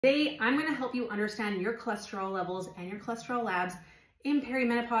Today, I'm going to help you understand your cholesterol levels and your cholesterol labs in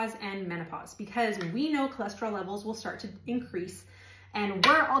perimenopause and menopause, because we know cholesterol levels will start to increase and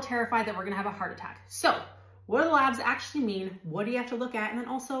we're all terrified that we're going to have a heart attack. So what do the labs actually mean? What do you have to look at? And then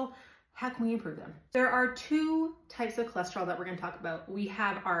also, how can we improve them? There are two types of cholesterol that we're going to talk about. We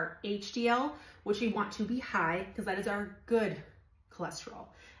have our HDL, which we want to be high because that is our good cholesterol.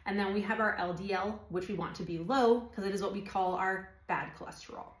 And then we have our LDL, which we want to be low because it is what we call our bad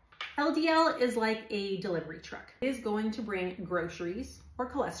cholesterol. LDL is like a delivery truck. It is going to bring groceries or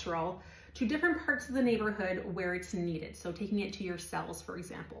cholesterol to different parts of the neighborhood where it's needed. So taking it to your cells, for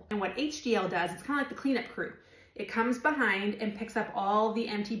example. And what HDL does, it's kind of like the cleanup crew. It comes behind and picks up all the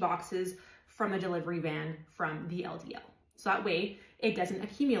empty boxes from the delivery van from the LDL. So that way it doesn't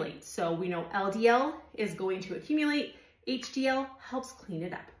accumulate. So we know LDL is going to accumulate. HDL helps clean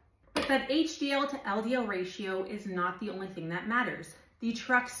it up. But that HDL to LDL ratio is not the only thing that matters. The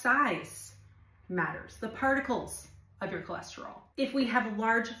truck size matters, the particles of your cholesterol. If we have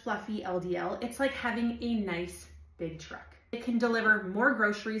large, fluffy LDL, it's like having a nice big truck. It can deliver more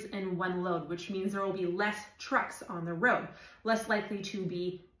groceries in one load, which means there will be less trucks on the road, less likely to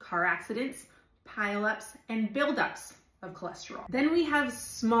be car accidents, pileups, and buildups of cholesterol. Then we have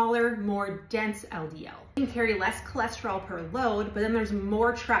smaller, more dense LDL. It can carry less cholesterol per load, but then there's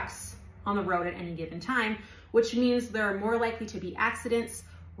more trucks on the road at any given time, which means there are more likely to be accidents,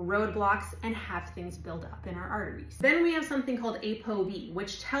 roadblocks, and have things build up in our arteries. Then we have something called ApoB,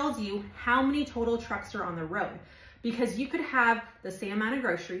 which tells you how many total trucks are on the road, because you could have the same amount of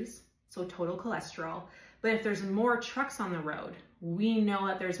groceries, so total cholesterol, but if there's more trucks on the road, we know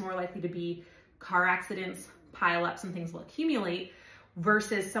that there's more likely to be car accidents, pileups, and things will accumulate,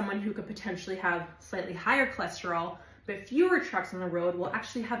 versus someone who could potentially have slightly higher cholesterol, but fewer trucks on the road will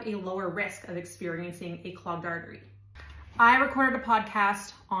actually have a lower risk of experiencing a clogged artery. I recorded a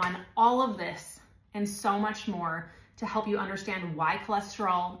podcast on all of this and so much more to help you understand why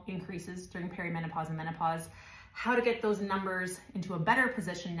cholesterol increases during perimenopause and menopause, how to get those numbers into a better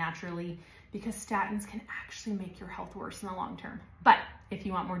position naturally, because statins can actually make your health worse in the long term. But if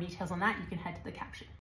you want more details on that, you can head to the caption.